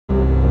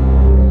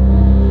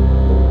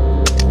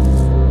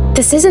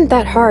This isn't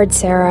that hard,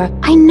 Sarah.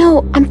 I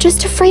know, I'm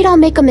just afraid I'll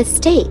make a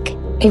mistake.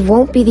 It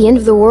won't be the end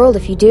of the world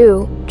if you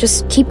do.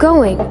 Just keep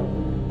going.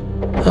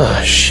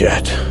 Oh,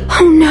 shit.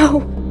 Oh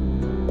no!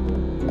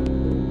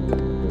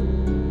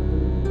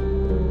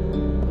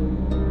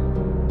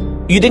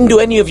 You didn't do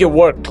any of your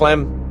work,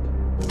 Clem.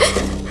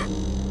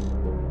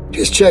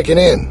 Just checking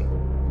in.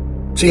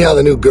 See how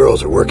the new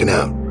girls are working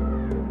out.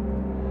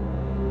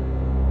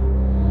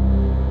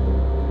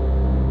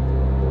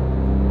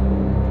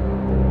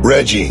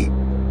 Reggie.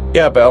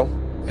 Yeah, Bill.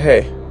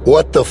 Hey.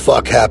 What the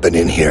fuck happened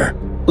in here?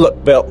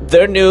 Look, Bill,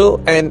 they're new,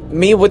 and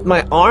me with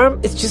my arm,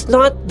 it's just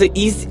not the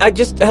easy... I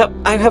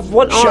have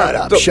one arm. Shut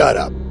up, shut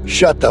up.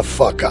 Shut the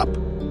fuck up.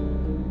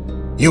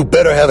 You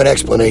better have an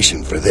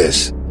explanation for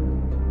this.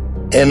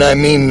 And I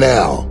mean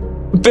now.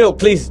 Bill,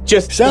 please,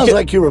 just... Sounds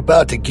like you're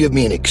about to give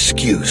me an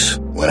excuse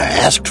when I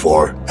asked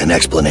for an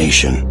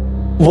explanation.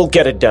 We'll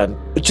get it done.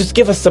 Just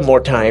give us some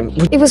more time.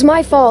 It was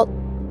my fault.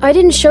 I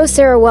didn't show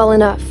Sarah well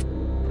enough.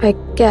 I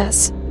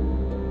guess.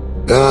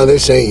 No,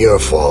 this ain't your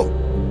fault.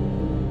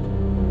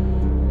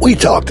 We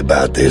talked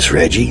about this,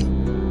 Reggie,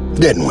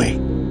 didn't we?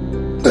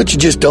 But you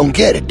just don't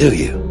get it, do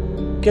you?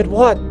 Get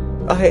what?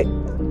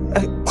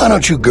 Why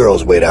don't you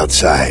girls wait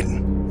outside?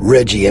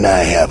 Reggie and I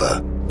have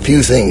a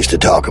few things to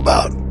talk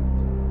about.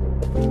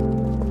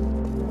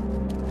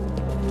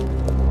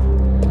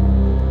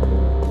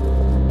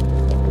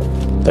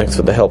 Thanks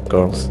for the help,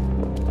 girls.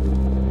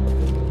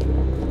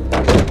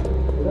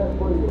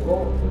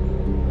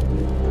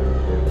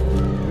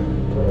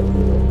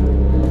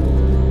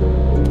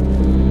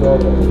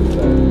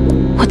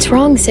 What's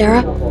wrong,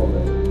 Sarah?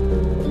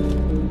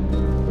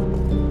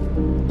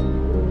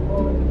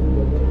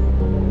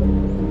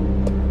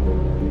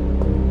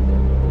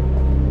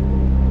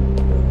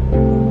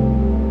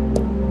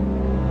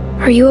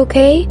 Are you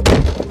okay?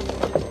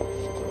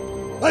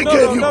 I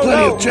gave you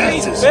plenty of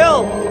chances. Please,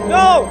 Bill!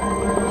 No!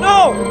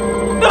 No!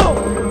 No!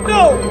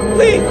 No!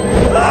 Please!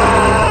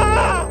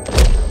 Ah!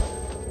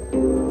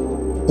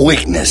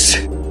 Weakness,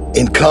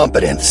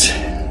 incompetence.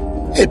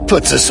 It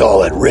puts us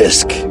all at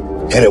risk,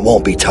 and it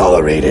won't be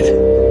tolerated.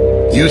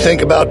 You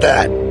think about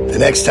that the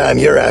next time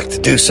you're asked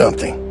to do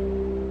something.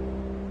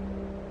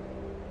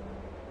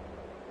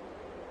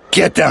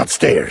 Get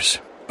downstairs.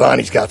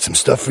 Bonnie's got some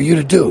stuff for you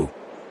to do.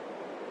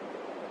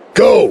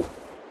 Go!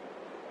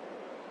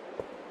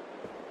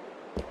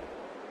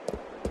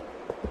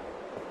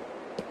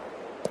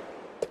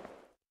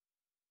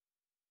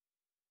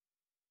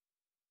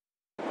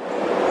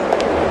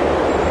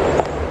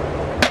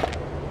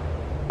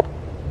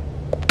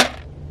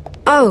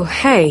 Oh,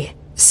 hey.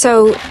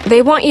 So,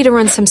 they want you to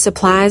run some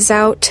supplies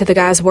out to the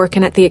guys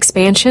working at the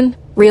expansion?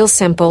 Real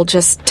simple,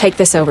 just take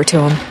this over to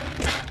them.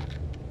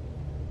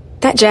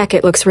 That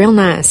jacket looks real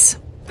nice.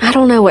 I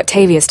don't know what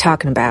Tavia's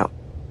talking about.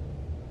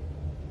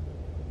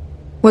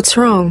 What's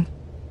wrong?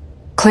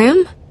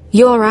 Clem?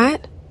 You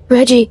alright?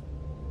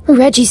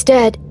 Reggie's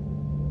dead.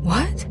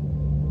 What?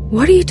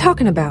 What are you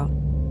talking about?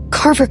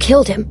 Carver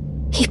killed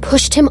him. He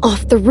pushed him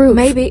off the roof.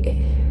 Maybe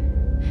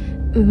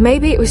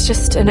it was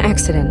just an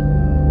accident.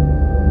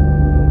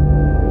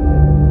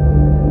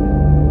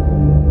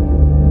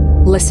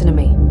 Listen to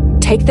me.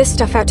 Take this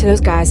stuff out to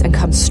those guys and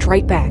come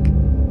straight back.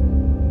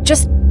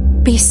 Just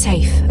be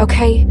safe,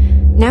 okay?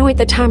 Now ain't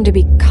the time to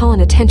be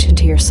calling attention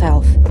to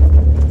yourself.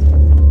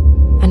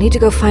 I need to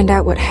go find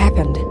out what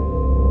happened.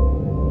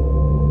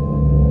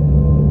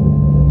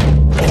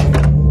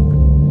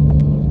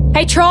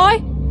 Hey,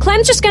 Troy!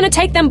 Clem's just gonna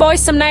take them boys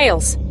some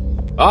nails.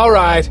 All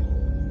right.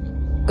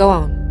 Go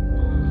on.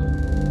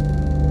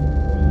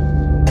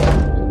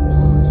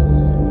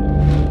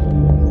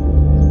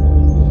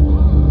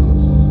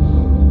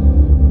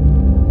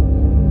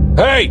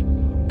 Hey,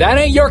 that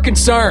ain't your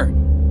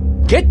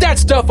concern. Get that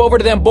stuff over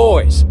to them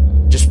boys.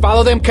 Just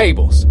follow them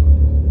cables.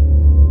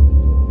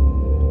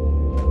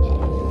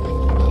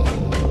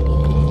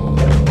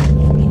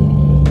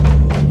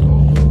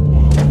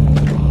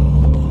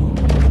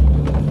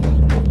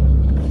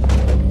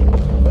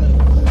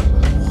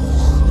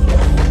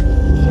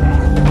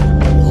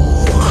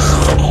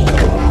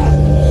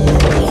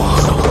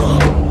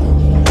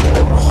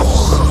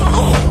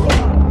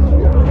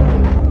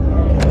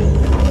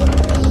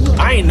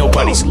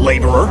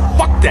 Laborer.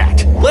 Fuck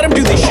that. Let them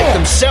do this shit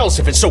themselves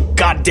if it's so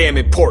goddamn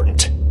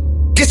important.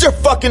 Get your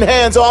fucking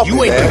hands off me,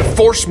 You ain't man. gonna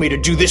force me to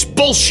do this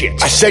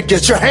bullshit. I said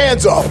get your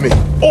hands off me.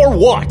 Or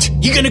what?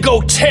 You gonna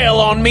go tell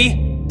on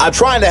me? I'm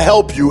trying to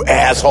help you,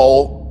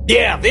 asshole.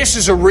 Yeah, this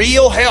is a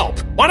real help.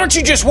 Why don't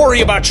you just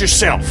worry about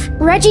yourself?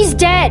 Reggie's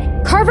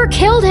dead. Carver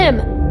killed him.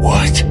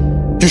 What?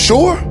 You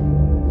sure?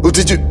 Or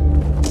did you...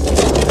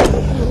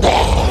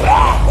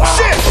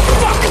 Shit!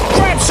 Fuck!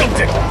 Grab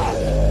something!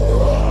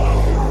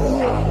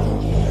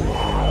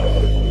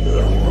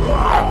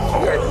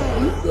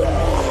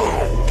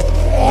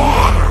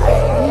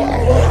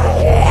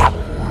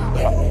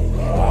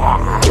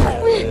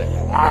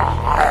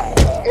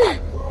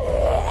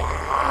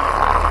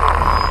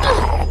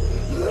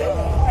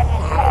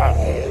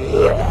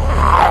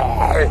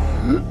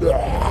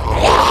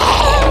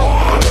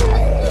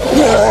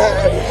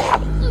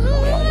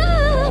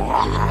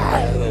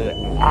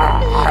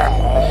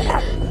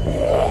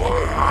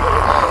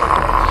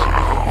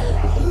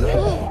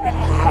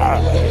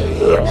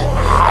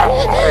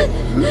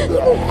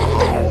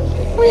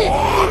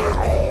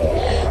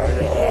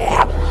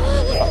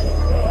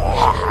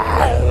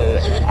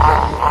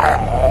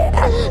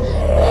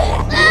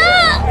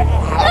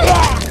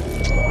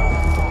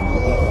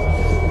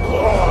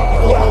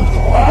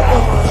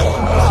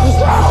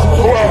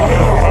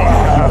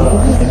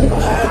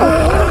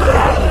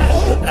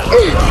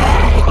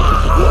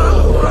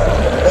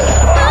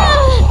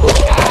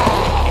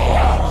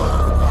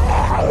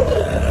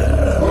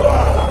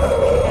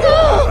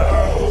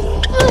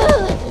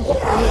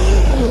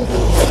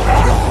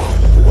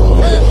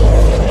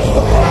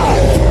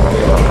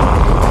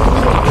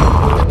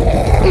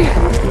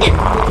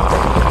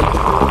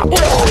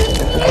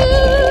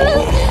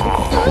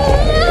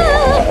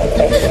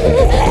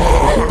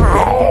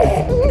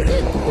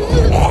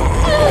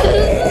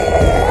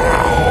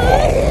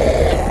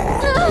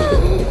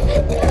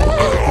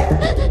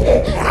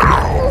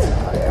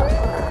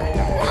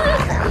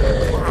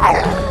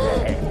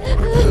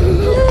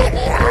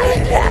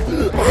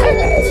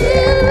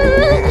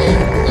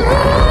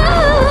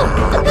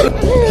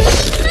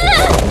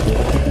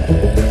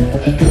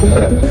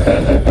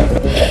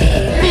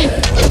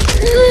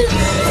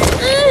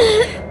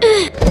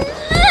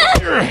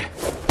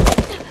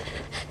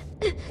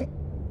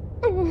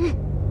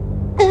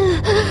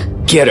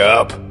 Get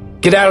up.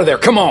 Get out of there,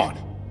 come on.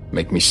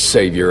 Make me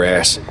save your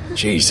ass.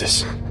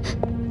 Jesus.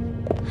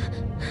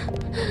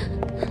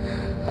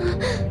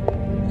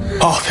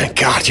 Oh, thank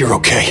God you're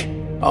okay.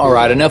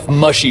 Alright, enough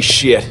mushy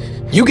shit.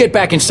 You get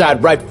back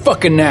inside right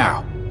fucking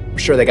now. I'm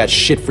sure they got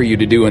shit for you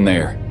to do in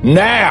there.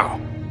 Now!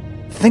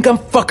 Think I'm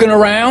fucking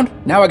around?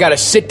 Now I gotta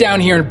sit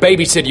down here and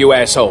babysit you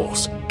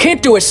assholes.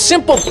 Can't do a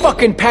simple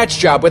fucking patch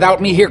job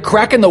without me here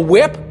cracking the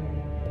whip?